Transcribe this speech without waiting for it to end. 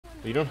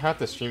You don't have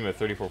to stream at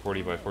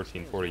 3440 by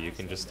 1440. You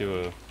can just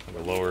do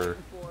a lower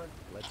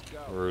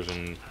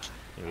version,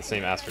 the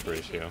same aspect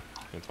ratio,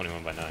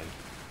 21 by 9.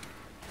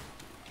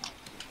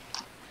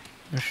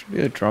 There should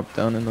be a drop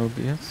down in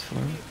OBS for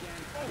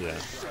it. Yeah.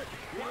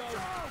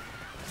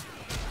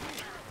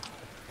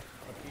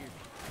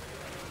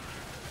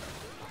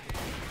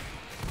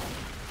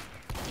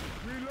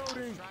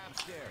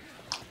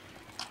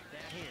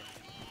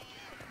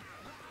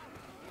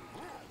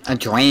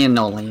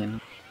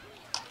 Adrenaline.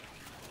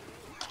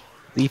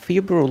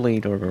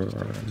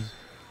 Defibrillator.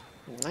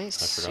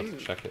 Nice. I forgot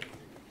to check it.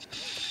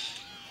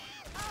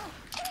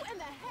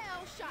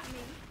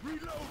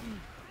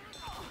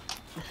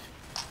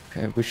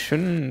 Okay, we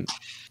shouldn't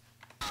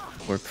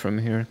warp from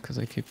here because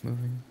I keep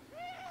moving.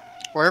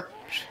 Warp.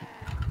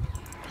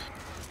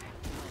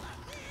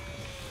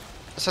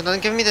 So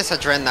don't give me this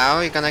adren now,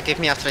 you're gonna give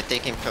me after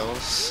taking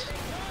pills.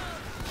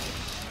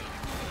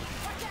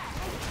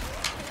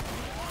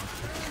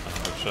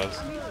 Shoves.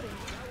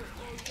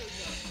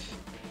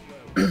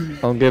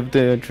 I'll give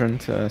the adren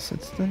to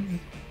assets then.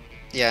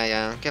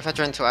 Yeah, give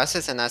adren to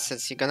assets and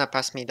assets, you're gonna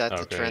pass me that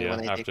Okay, adren yeah,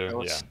 when I take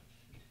pills. yeah.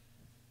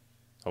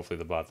 Hopefully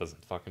the bot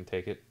doesn't fucking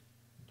take it.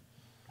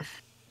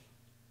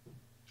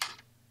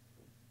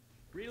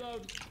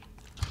 Reload.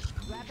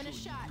 Grabbing a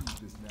shot.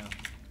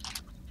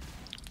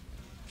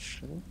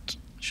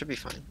 Should be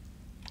fine.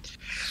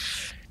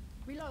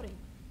 Reloading.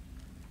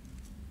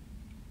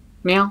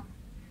 Meow.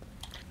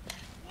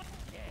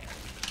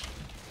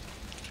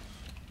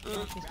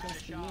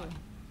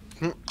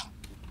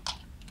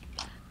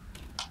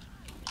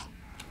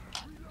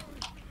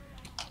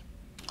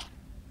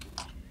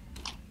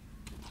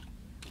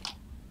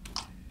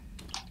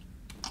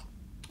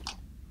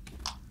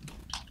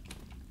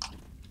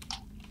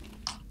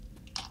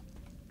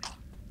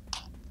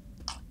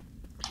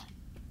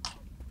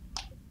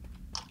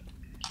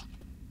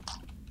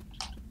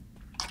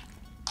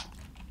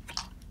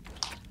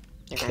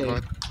 Okay.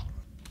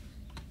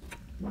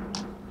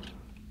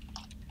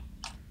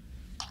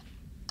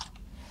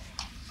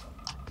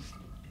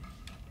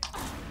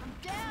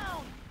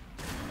 Down.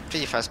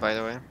 Pretty fast, by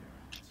the way.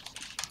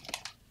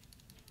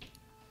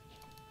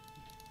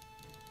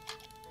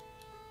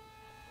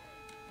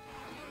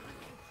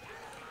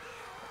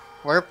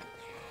 Warp.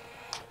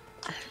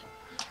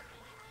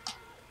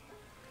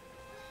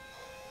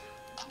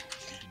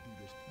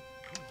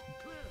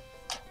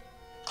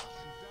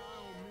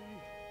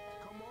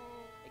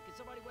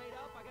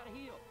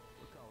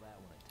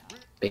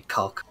 Big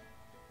cock.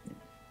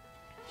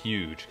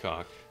 Huge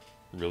cock.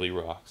 Really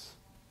rocks.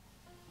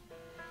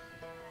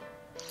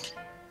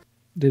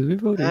 Did we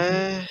vote?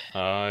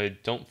 I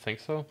don't think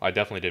so. I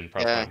definitely didn't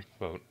press my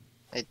vote.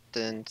 I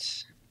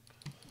didn't.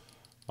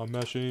 I'm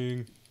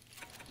meshing.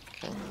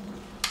 Okay.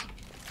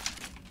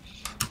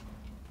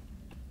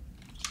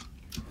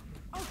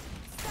 Oh,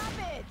 stop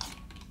it!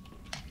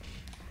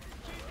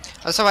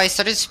 Also, I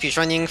started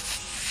speedrunning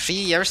 3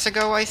 years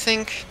ago, I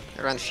think.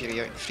 Around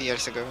 3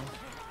 years ago.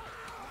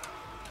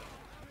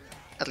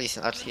 At least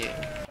in RTA.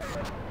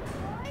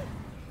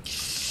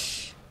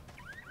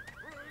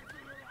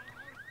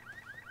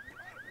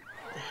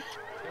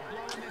 They're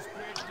blowing this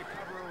bridge to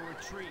cover a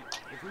retreat.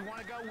 If we want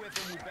to go with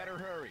them, we better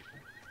hurry.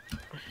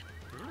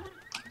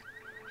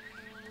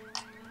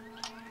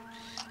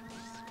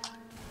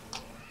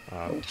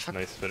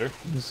 Nice fitter.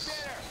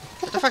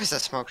 What the fuck is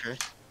that smoker?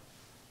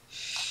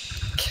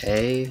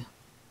 Okay.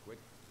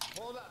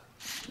 Hold up.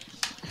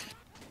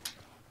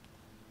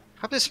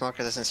 Hope this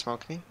smoker doesn't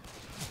smoke me.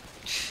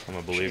 I'm a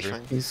Should be believer.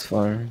 fine. He's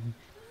far. You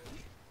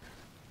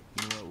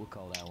know what? We'll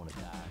call that one a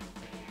tie.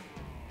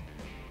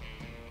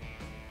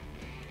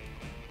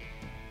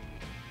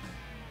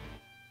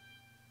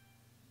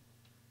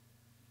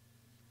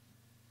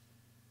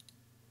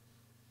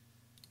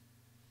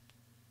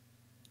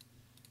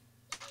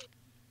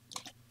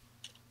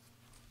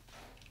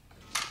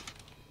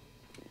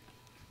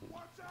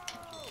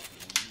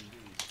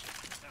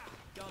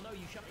 Y'all know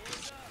you shot.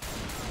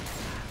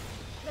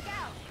 Look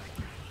out!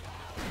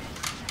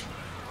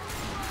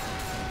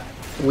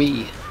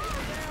 We.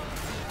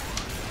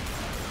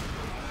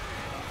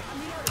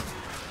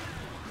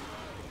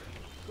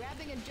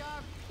 Grabbing a jar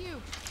of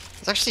puke.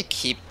 Let's actually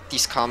keep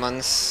these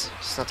commons.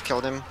 Just not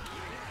kill them.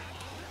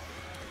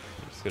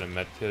 I'm just gonna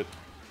medkit.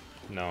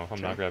 No,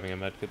 I'm not grabbing a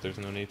medkit. There's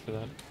no need for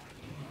that.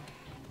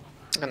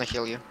 I'm gonna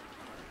heal you.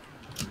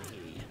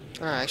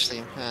 Oh,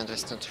 actually,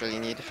 there's not really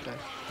need for that.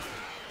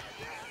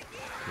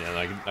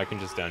 Yeah, I can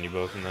just down you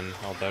both and then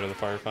I'll die to the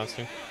fire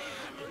faster.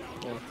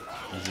 Yeah.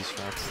 Easy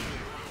strats.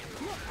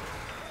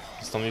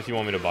 Just tell me if you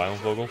want me to buy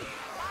Vogel.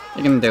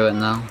 You can do it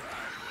now.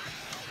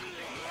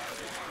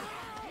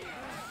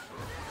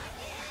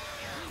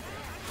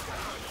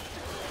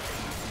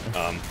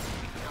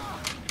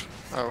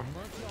 Oh,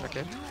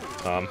 okay.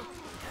 Damn,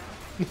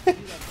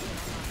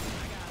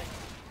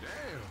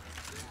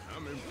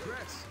 I'm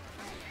impressed.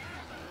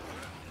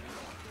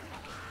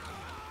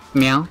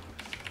 Meow.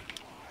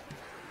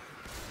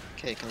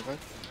 Okay, convert.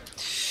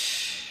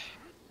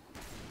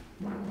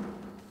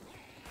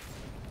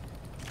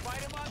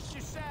 Fight amongst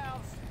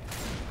yourselves.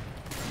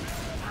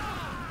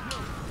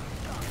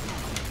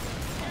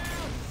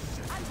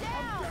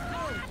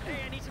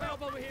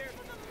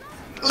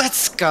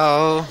 Let's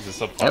go. Is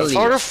this up Hell 5?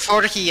 yeah.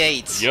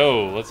 448.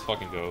 Yo, let's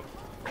fucking go.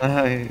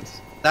 Nice.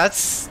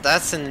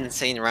 That's an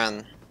insane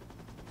run.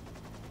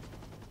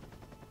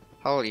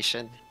 Holy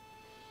shit.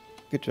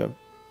 Good job.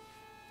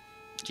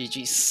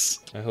 GG's.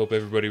 I hope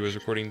everybody was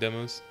recording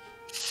demos.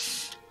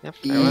 Yep,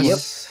 I was.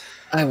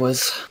 Yep, I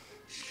was.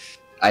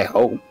 I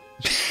hope.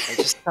 I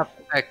just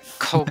stopped a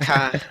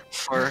coca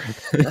for.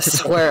 I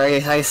swear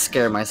I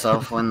scare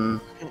myself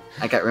when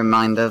I get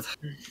reminded.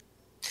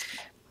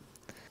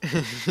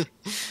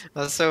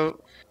 So,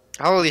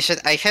 holy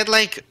shit! I had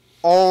like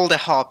all the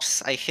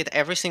hops. I hit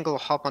every single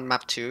hop on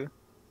map 2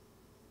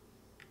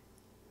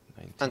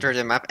 19. under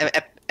the map.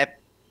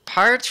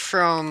 Apart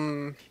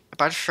from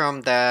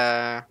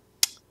the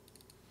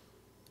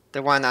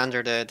one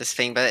under this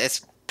thing, but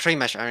it's pretty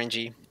much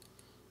RNG.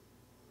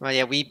 Well,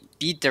 yeah, we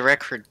beat the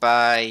record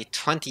by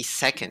 20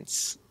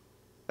 seconds.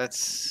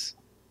 That's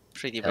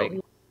pretty big.